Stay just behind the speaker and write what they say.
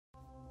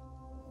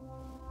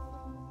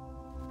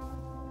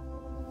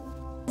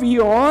We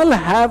all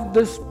have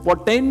this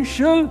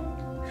potential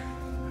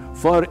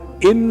for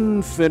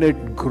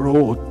infinite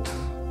growth.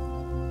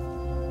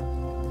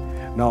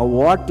 Now,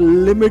 what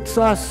limits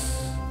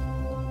us?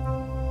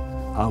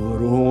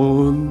 Our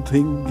own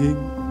thinking,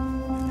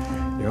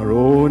 your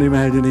own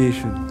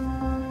imagination.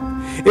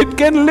 It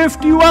can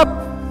lift you up.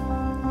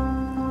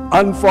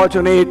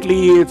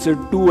 Unfortunately, it's a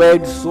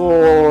two-edged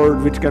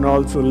sword which can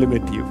also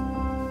limit you.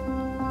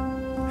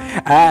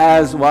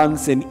 As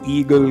once an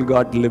eagle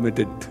got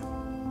limited.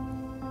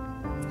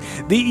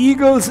 The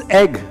eagle's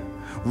egg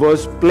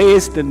was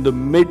placed in the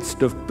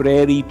midst of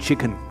prairie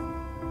chicken.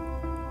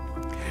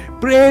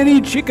 Prairie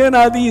chicken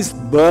are these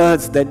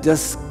birds that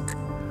just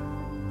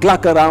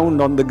cluck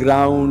around on the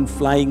ground,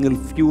 flying a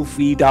few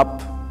feet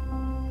up.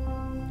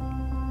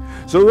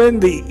 So when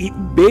the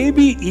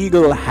baby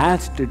eagle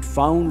hatched, it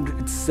found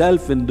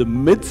itself in the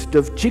midst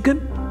of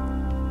chicken.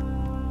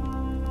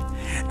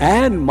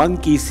 And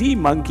monkey see,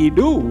 monkey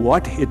do.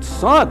 What it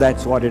saw,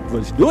 that's what it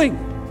was doing.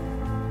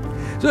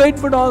 So it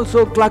would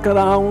also cluck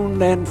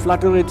around and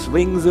flutter its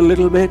wings a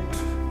little bit.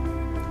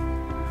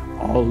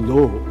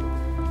 Although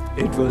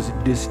it was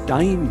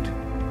destined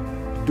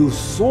to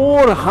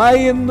soar high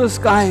in the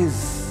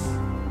skies,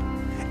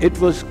 it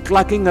was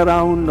clucking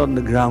around on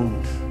the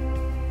ground.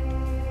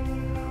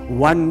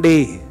 One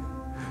day,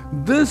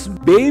 this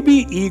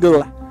baby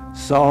eagle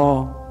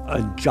saw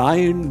a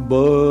giant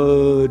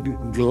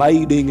bird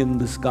gliding in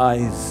the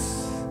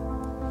skies.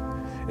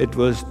 It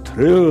was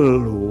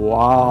thrilled.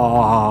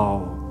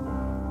 Wow!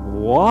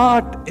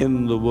 What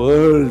in the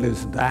world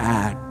is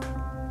that?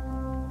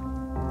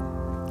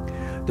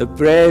 The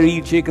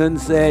prairie chicken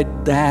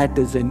said, that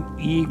is an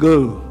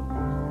eagle.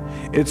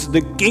 It's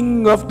the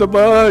king of the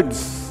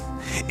birds.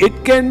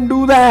 It can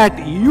do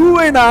that. You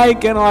and I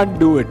cannot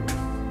do it.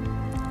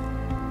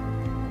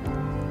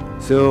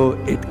 So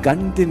it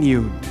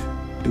continued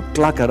to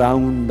cluck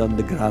around on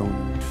the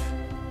ground.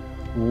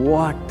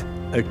 What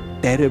a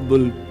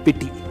terrible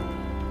pity.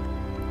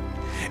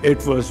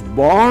 It was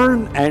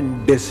born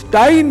and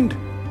destined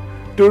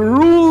to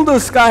rule the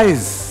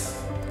skies,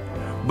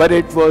 but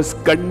it was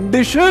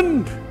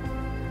conditioned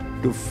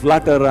to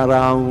flutter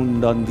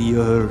around on the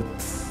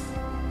earth.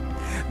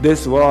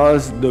 This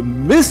was the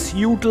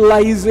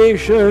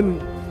misutilization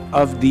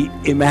of the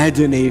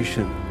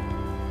imagination.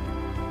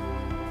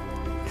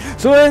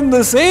 So in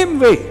the same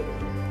way,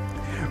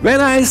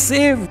 when I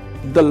say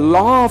the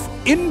law of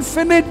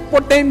infinite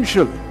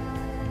potential,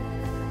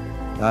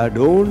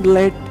 don't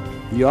let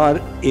your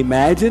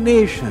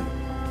imagination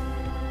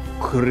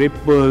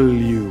cripple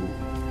you.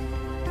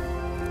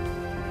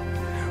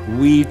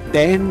 We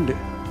tend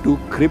to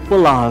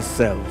cripple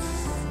ourselves.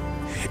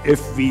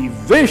 If we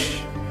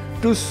wish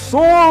to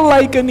soar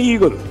like an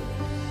eagle,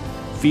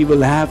 we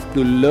will have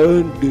to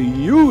learn to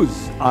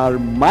use our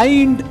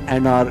mind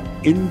and our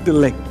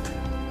intellect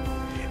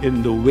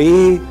in the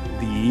way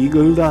the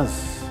eagle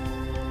does.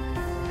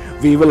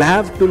 We will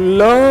have to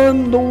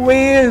learn the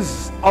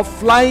ways of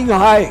flying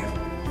high.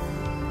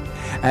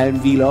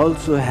 And we'll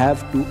also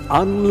have to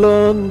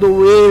unlearn the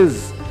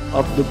ways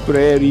of the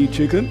prairie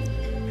chicken.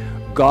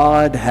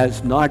 God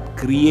has not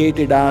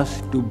created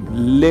us to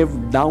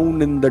live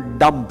down in the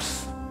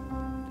dumps.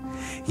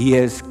 He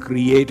has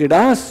created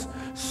us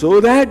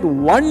so that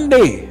one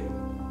day,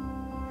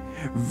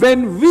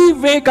 when we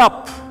wake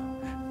up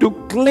to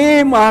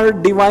claim our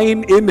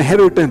divine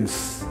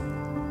inheritance,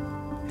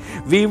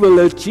 we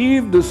will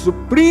achieve the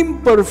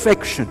supreme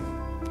perfection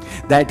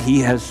that He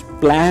has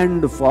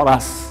planned for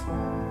us.